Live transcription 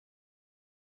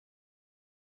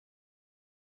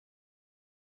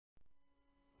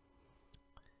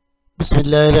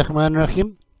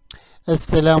Bismillahirrahmanirrahim.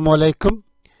 Assalamu alaikum.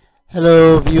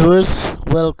 Hello viewers,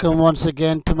 welcome once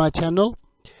again to my channel.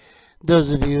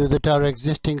 Those of you that are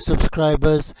existing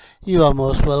subscribers, you are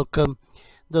most welcome.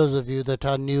 Those of you that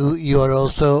are new, you are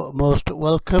also most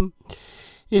welcome.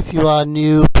 If you are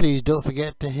new, please don't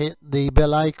forget to hit the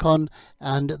bell icon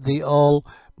and the all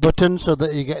button so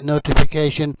that you get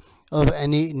notification of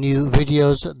any new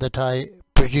videos that I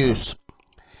produce.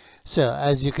 So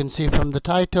as you can see from the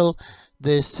title,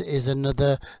 this is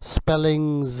another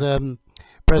spellings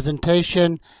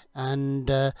presentation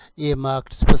and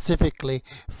earmarked specifically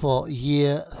for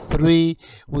year 3,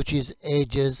 which is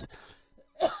ages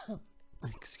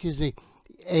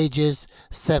ages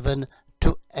 7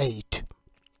 to 8.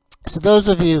 So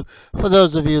for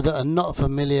those of you that are not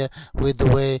familiar with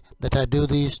the way that I do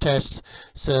these tests,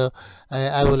 so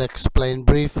I will explain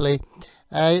briefly.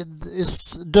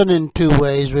 It's done in two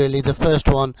ways really. The first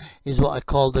one is what I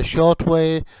call the short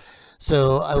way.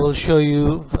 So I will show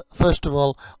you first of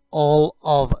all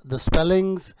of the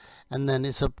spellings, and then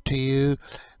it's up to you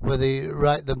whether you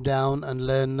write them down and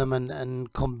learn them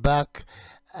and come back.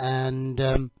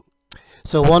 And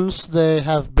so once they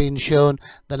have been shown,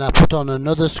 then I put on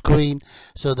another screen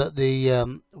so that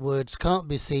the words can't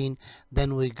be seen.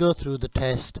 Then we go through the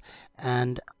test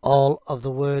and all of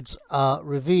the words are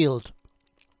revealed.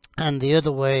 And the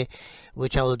other way,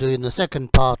 which I will do in the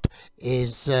second part,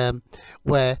 is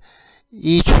where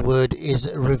each word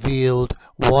is revealed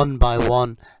one by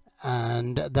one,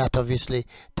 and that obviously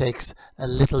takes a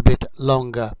little bit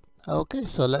longer. Okay,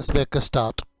 so let's make a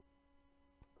start.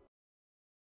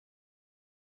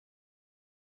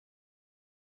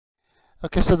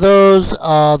 Okay, so those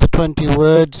are the 20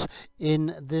 words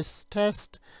in this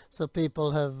test. So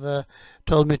people have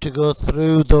told me to go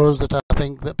through those that I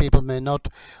think that people may not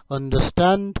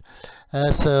understand.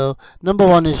 So number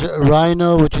 1 is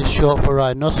rhino, which is short for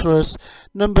rhinoceros.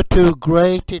 Number 2,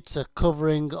 grate. It's a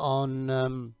covering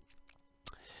on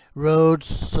roads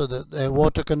so that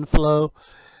water can flow.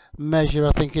 Measure,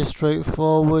 I think, is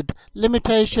straightforward.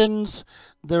 Limitations,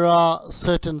 there are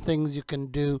certain things you can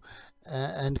do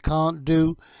and can't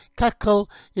do. Cackle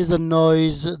is a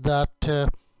noise that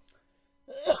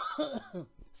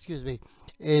excuse me,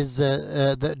 is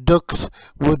that ducks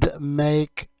would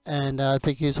make, and I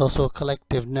think it's also a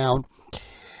collective noun.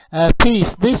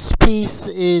 Piece, this piece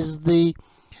is the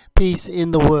piece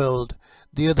in the world.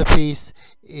 The other piece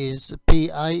is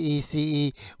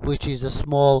P-I-E-C-E, which is a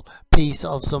small piece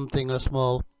of something, or a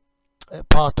small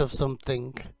part of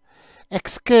something.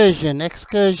 Excursion,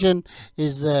 excursion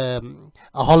is a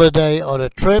holiday or a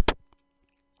trip.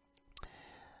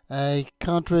 I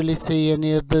can't really see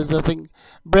any others. I think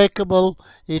breakable,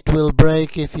 it will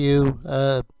break if you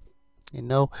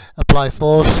apply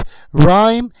force.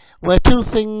 Rhyme, where two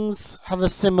things have a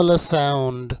similar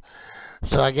sound.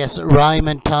 So I guess rhyme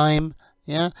and time,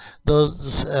 yeah,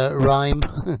 those rhyme.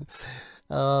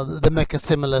 They make a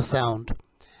similar sound.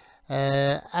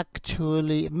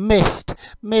 Actually, mist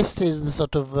is the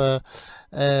sort of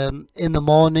in the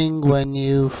morning when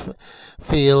you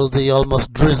feel the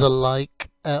almost drizzle like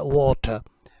water.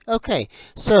 Okay,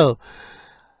 so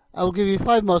I'll give you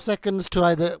 5 more seconds to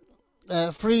either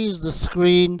freeze the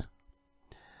screen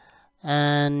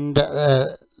and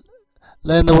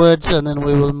learn the words, and then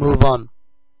we will move on.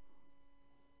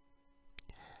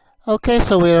 Okay,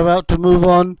 so we're about to move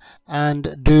on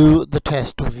and do the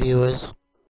test, viewers.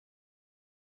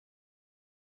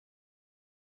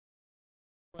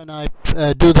 When I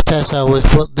do the test, I always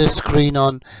put this screen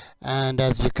on, and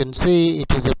as you can see,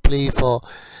 it is a plea for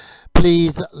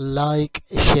please like,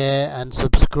 share and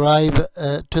subscribe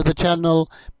to the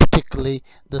channel, particularly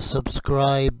the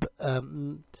subscribe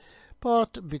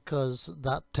part, because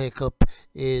that take up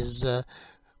is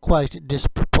quite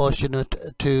disproportionate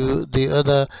to the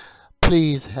other.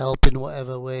 Please help in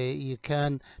whatever way you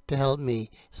can to help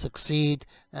me succeed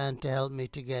and to help me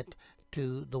to get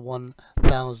to the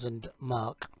 1,000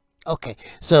 mark. Okay,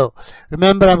 so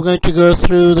remember, I'm going to go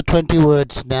through the 20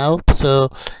 words now. So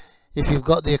if you've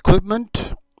got the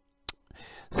equipment,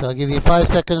 so I'll give you 5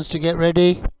 seconds to get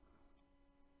ready.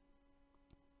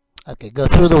 Okay, go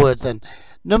through the words then.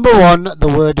 Number 1, the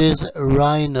word is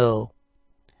rhino.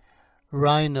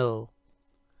 Rhino.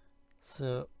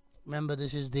 So remember,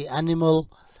 this is the animal.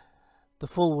 The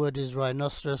full word is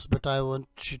rhinoceros, but I want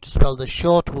you to spell the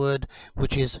short word,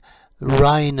 which is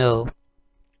rhino.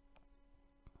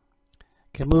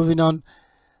 Okay, moving on.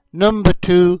 Number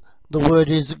 2, the word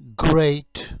is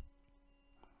grate.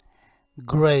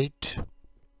 Grate.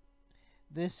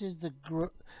 This is the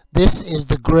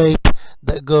grate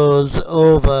that goes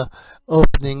over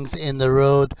openings in the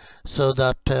road so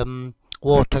that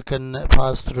water can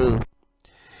pass through.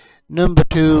 Number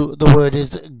 2, the word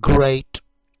is great.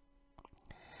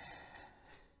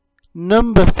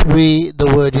 Number 3, the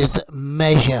word is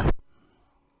measure.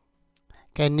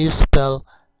 Can you spell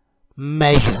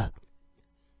measure?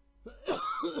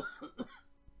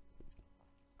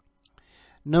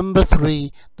 Number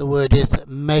 3, the word is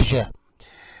measure.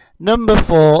 Number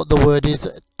 4, the word is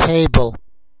table.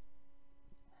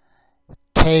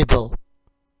 Table.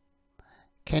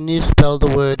 Can you spell the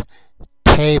word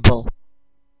table?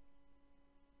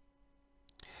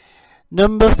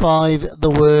 Number 5, the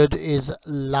word is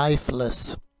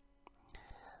lifeless.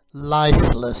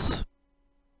 Lifeless.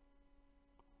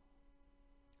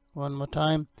 One more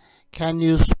time. Can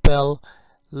you spell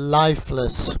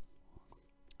lifeless?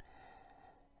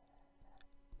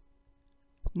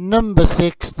 Number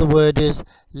 6, the word is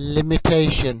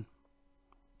limitation.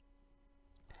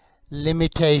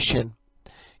 Limitation.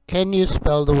 Can you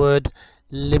spell the word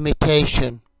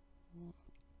limitation?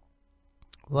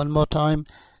 One more time.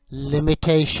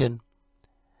 Limitation.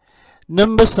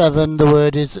 Number 7, the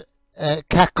word is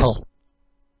cackle.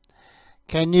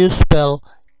 Can you spell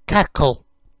cackle?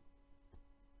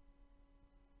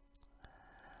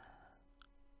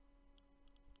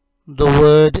 The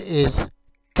word is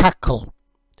cackle.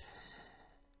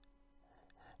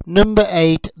 Number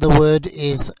 8, the word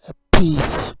is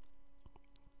peace.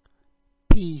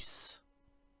 Peace.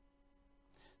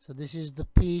 So this is the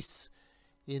peace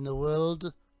in the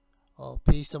world, or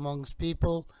peace amongst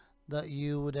people, that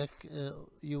you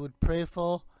would pray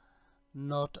for,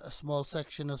 not a small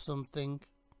section of something.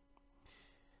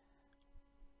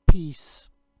 Peace.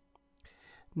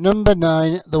 Number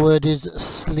 9, the word is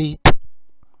sleep.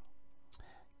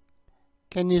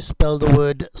 Can you spell the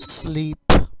word sleep?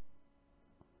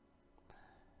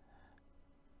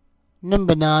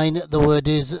 Number 9, the word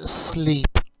is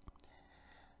sleep.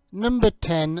 Number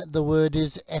 10, the word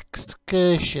is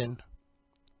excursion.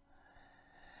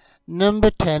 Number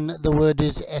 10, the word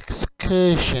is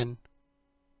excursion.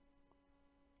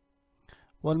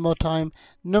 One more time.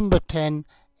 Number 10,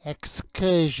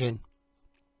 excursion.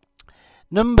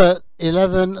 Number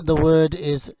 11, the word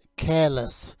is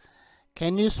careless.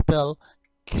 Can you spell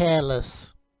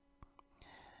careless?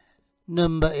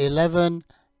 Number 11,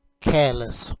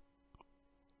 careless.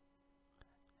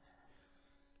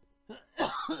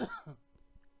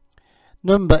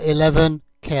 Number 11,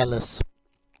 careless.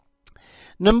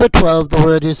 Number 12, the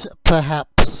word is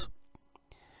perhaps.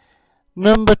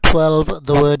 Number 12,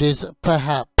 the word is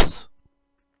perhaps.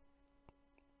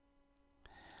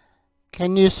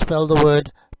 Can you spell the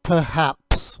word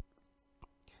perhaps?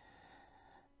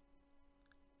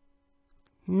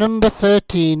 Number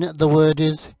 13, the word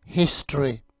is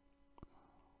history.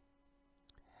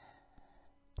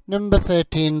 Number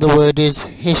 13, the word is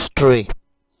history.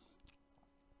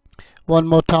 One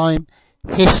more time,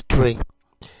 history.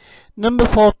 Number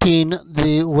 14,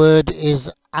 the word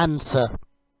is answer.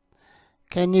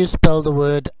 Can you spell the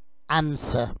word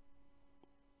answer?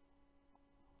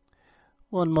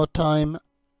 One more time,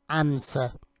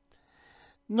 answer.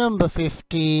 Number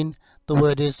 15, the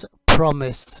word is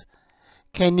promise.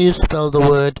 Can you spell the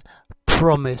word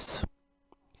promise?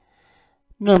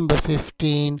 Number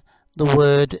 15, the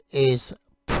word is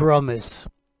promise.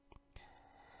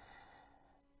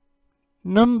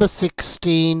 Number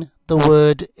 16, the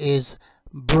word is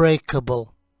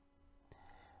breakable.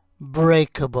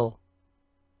 Breakable.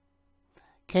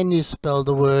 Can you spell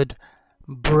the word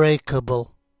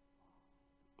breakable?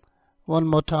 One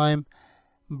more time,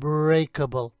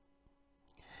 breakable.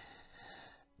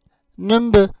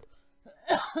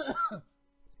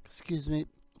 Excuse me.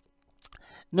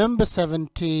 Number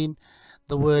 17,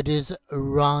 the word is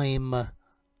rhyme.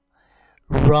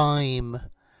 Rhyme.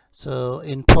 So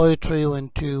in poetry, when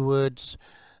two words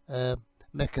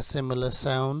make a similar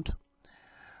sound,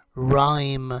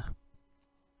 rhyme.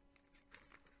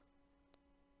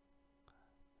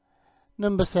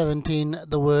 Number 17,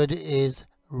 the word is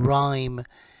rhyme.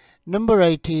 Number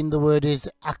 18, the word is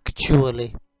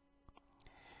actually.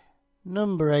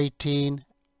 Number 18,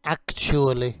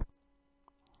 actually.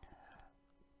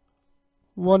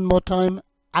 One more time,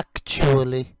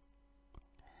 actually.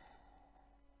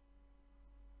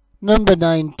 Number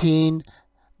 19,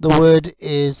 the word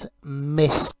is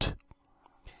mist.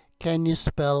 Can you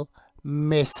spell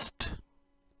mist?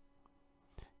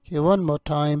 Okay, one more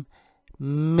time,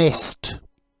 mist.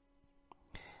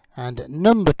 And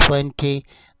number 20,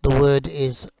 the word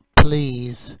is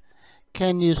please.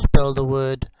 Can you spell the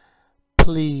word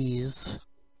please?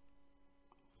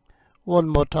 One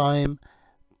more time,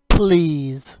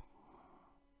 please.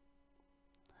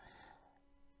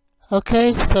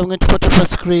 Okay, so I'm going to put up a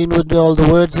screen with all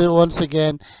the words once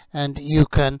again, and you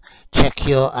can check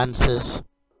your answers.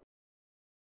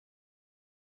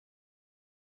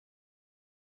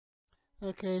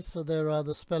 Okay, so there are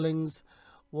the spellings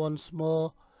once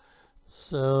more.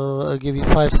 So I'll give you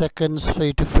 5 seconds for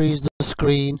you to freeze the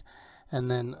screen, and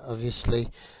then obviously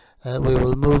we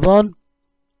will move on.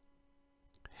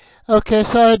 Okay,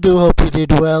 so I do hope you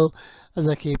did well. As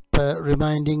I keep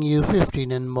reminding you,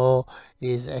 15 and more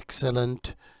is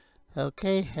excellent.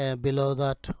 Okay, below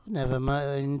that, never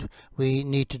mind, we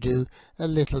need to do a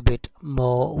little bit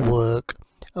more work.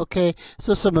 Okay,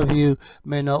 so some of you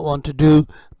may not want to do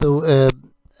the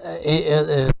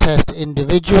test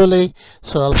individually,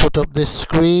 so I'll put up this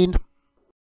screen.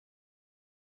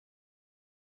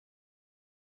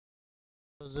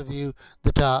 Those of you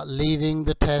that are leaving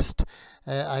the test,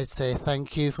 I say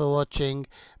thank you for watching.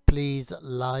 Please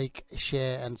like,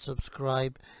 share and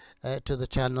subscribe to the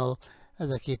channel, as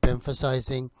I keep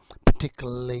emphasizing,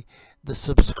 particularly the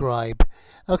subscribe.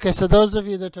 Okay, so those of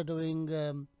you that are doing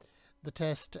the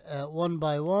test one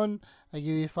by one, I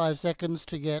give you 5 seconds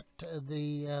to get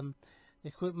the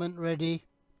equipment ready,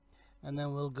 and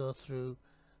then we'll go through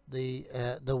the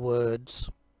words.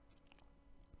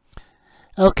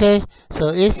 Okay, so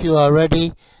if you are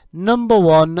ready, number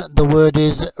 1, the word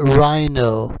is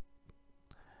rhino.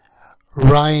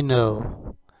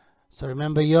 Rhino. So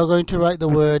remember, you're going to write the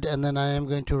word and then I am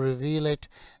going to reveal it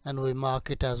and we mark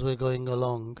it as we're going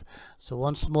along. So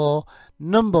once more,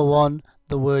 number 1,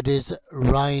 the word is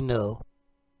rhino.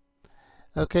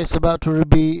 Okay, it's about to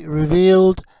be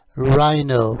revealed.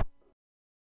 Rhino.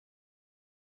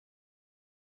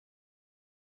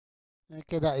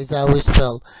 Okay, that is how we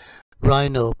spell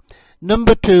rhino.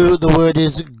 Number 2, the word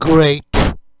is great.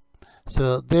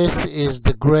 So this is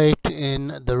the great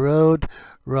in the road,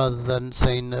 rather than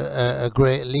saying a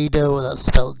great leader, well, that's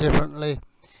spelled differently.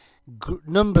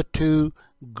 Number 2,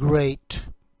 great.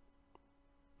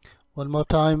 One more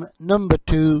time, number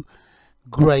 2,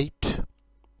 great.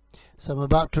 So I'm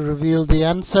about to reveal the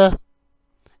answer.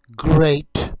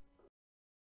 Great.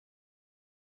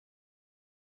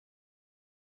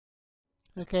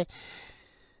 Okay.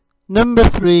 Number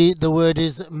 3, the word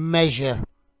is measure.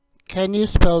 Can you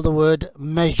spell the word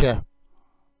measure?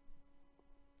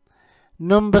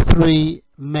 Number 3,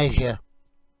 measure.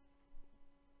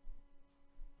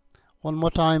 One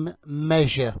more time,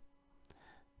 measure.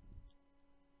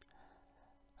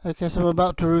 Okay, so I'm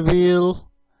about to reveal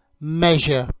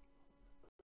measure.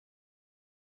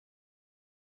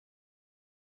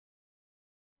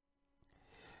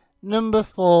 Number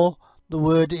 4, the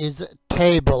word is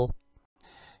table.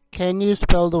 Can you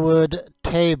spell the word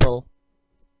table?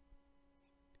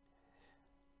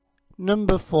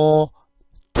 Number 4,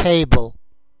 table.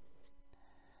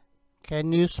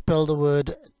 Can you spell the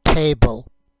word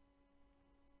table?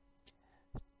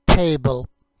 Table.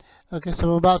 Okay,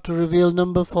 so I'm about to reveal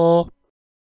number 4.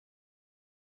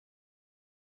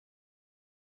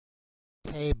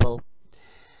 Table.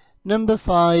 Number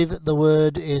 5, the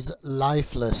word is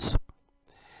lifeless.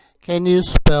 Can you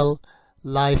spell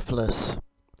lifeless?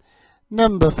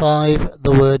 Number 5,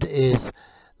 the word is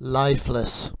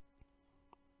lifeless.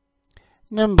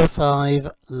 Number 5,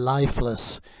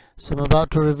 lifeless. So I'm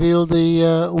about to reveal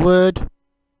the word.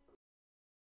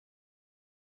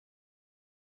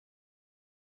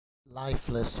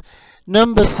 Lifeless.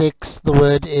 Number 6, the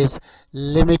word is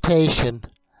limitation.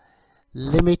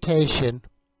 Limitation.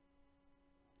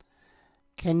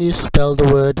 Can you spell the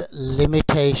word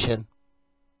limitation?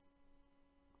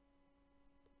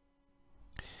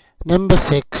 Number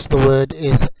 6, the word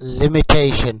is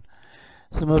limitation.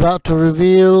 So I'm about to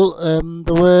reveal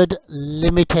the word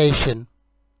limitation.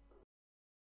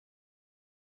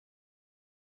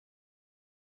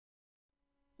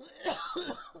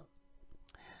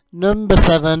 Number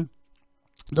 7,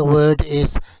 the word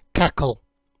is cackle.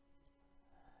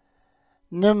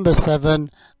 Number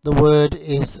 7, the word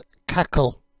is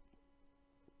cackle.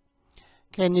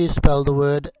 Can you spell the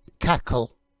word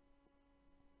cackle?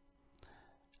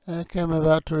 Okay, I'm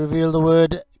about to reveal the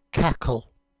word cackle.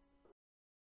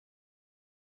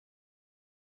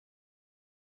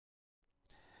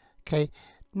 Okay,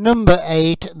 number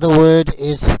 8, the word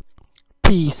is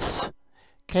peace.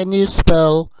 Can you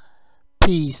spell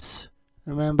peace?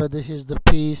 Remember, this is the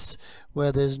peace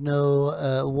where there's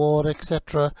no war,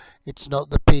 etc. It's not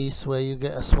the peace where you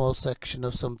get a small section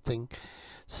of something.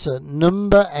 So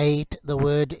number 8, the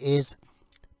word is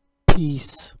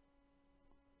peace.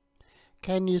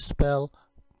 Can you spell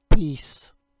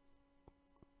peace?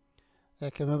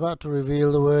 Okay, I'm about to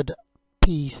reveal the word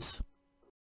peace.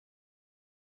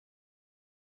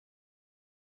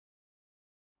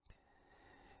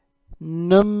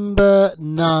 Number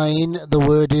 9, the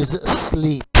word is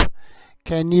sleep.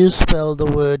 Can you spell the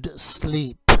word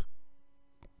sleep?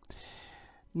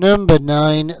 Number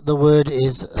 9, the word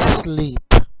is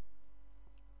sleep.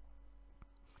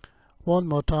 One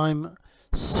more time,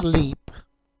 sleep.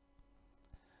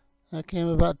 Okay, I'm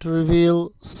about to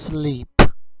reveal sleep.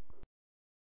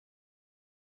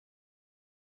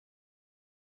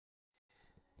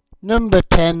 Number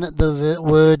 10, the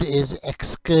word is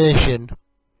excursion.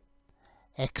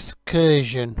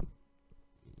 Excursion.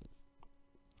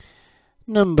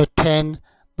 Number 10,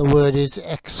 the word is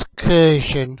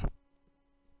excursion.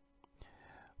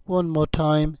 One more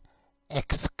time,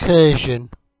 excursion.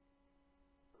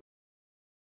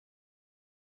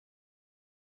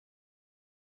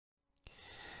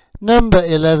 Number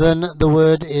 11, the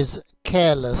word is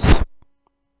careless.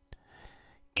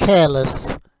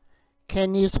 Careless.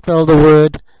 Can you spell the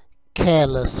word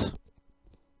careless?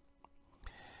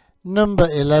 Number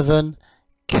 11,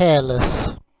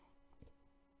 careless.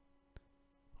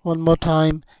 One more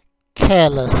time,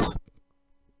 careless.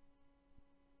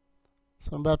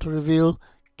 So I'm about to reveal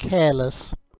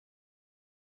careless.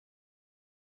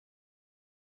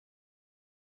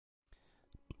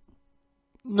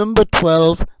 Number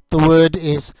 12, the word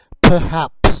is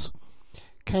perhaps.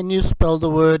 Can you spell the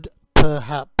word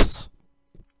perhaps?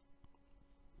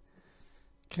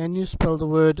 Can you spell the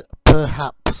word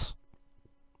perhaps?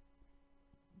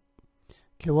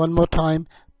 Okay, one more time,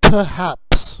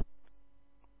 perhaps.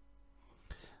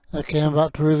 Okay, I'm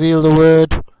about to reveal the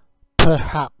word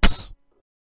perhaps.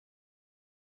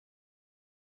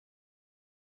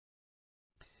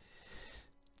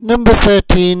 Number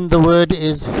 13, the word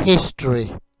is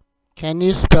history. Can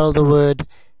you spell the word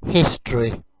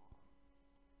history?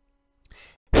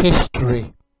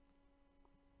 History.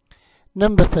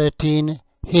 Number 13,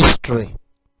 history.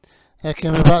 Okay,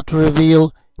 I'm about to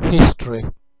reveal history.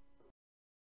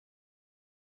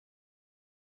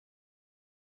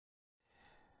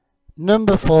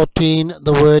 Number 14,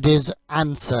 the word is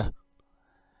answer.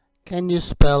 Can you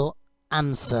spell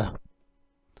answer?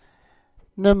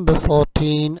 Number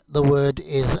 14, the word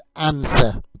is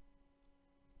answer.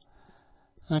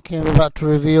 Okay, I'm about to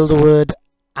reveal the word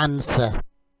answer.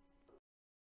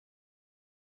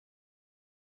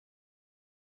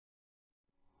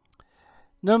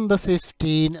 Number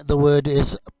 15, the word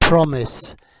is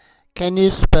promise. Can you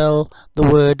spell the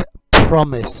word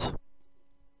promise?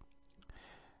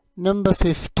 Number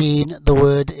 15, the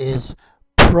word is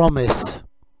promise.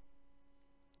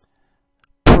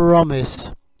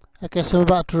 Promise. Okay, so I'm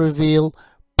about to reveal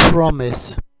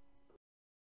promise.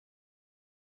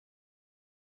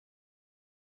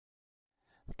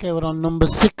 Okay, we're on number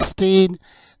 16.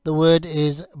 The word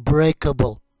is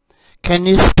breakable. Can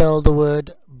you spell the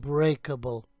word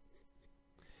breakable?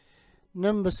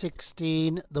 Number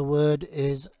 16, the word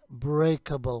is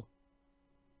breakable.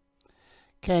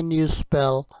 Can you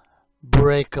spell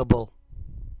breakable?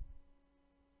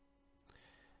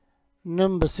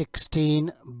 Number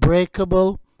 16,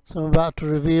 breakable. So I'm about to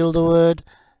reveal the word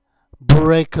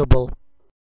breakable.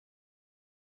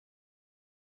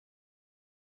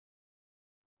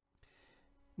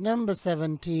 Number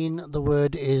 17, the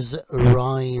word is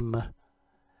rhyme.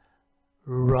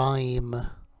 Rhyme,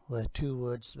 where two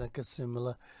words make a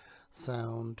similar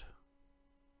sound.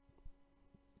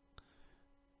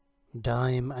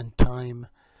 Dime and time.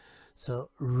 So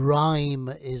rhyme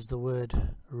is the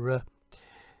word r.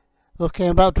 Okay,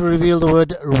 I'm about to reveal the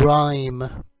word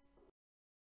rhyme.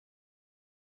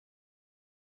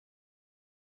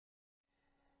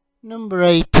 Number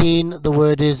 18, the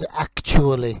word is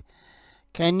actually.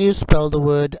 Can you spell the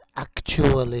word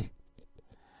actually?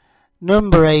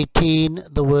 Number 18,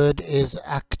 the word is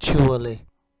actually.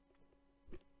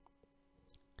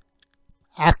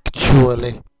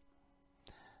 Actually.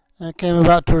 Okay, I'm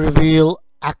about to reveal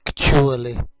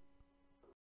actually.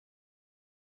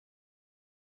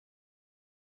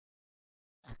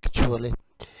 Actually.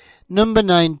 Number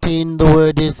 19, the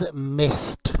word is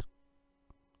missed.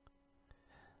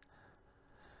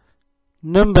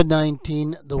 Number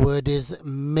 19, the word is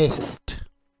mist.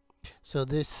 So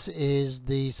this is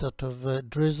the sort of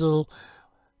drizzle,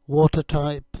 water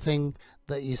type thing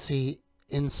that you see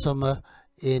in summer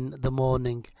in the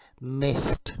morning.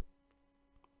 Mist.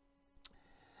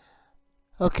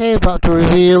 Okay, about to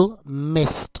reveal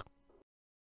mist.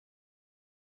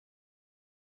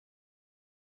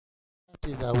 That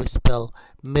is how we spell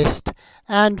mist.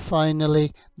 And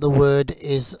finally, the word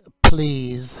is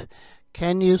please.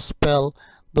 Can you spell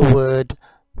the word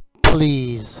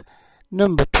please?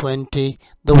 Number 20,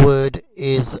 the word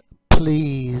is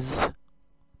please.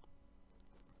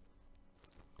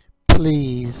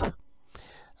 Please.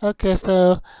 Okay,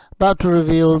 so about to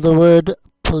reveal the word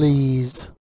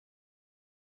please.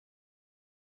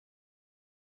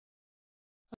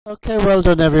 Okay, well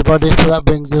done everybody. So that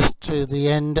brings us to the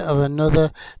end of another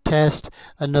test,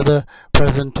 another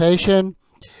presentation.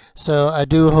 So I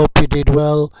do hope you did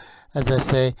well. As I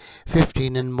say,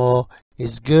 15 and more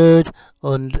is good,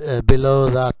 and below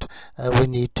that we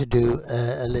need to do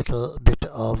a little bit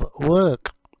of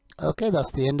work. Okay,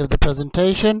 that's the end of the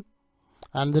presentation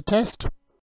and the test.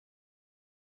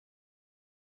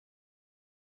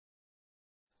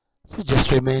 So it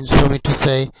just remains for me to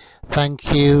say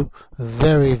thank you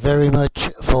very much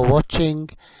for watching,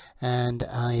 and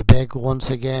I beg once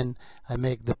again, I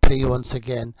make the plea once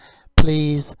again,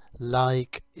 please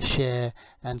like, share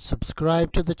and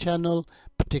subscribe to the channel,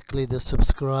 particularly the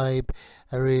subscribe.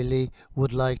 I really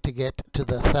would like to get to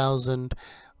the 1,000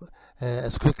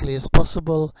 as quickly as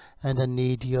possible, and I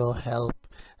need your help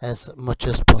as much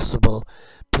as possible.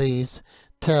 Please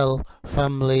tell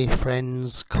family,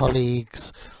 friends,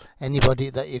 colleagues,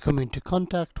 anybody that you come into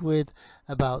contact with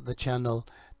about the channel.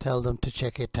 Tell them to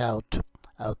check it out.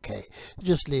 Okay,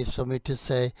 just leaves for me to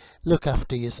say, look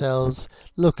after yourselves,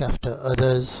 look after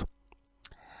others,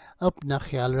 अपना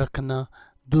ख्याल रखना,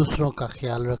 दूसरों का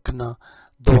ख्याल रखना,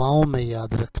 दुआओं में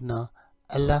याद रखना.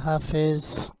 अल्लाह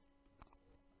हाफिज.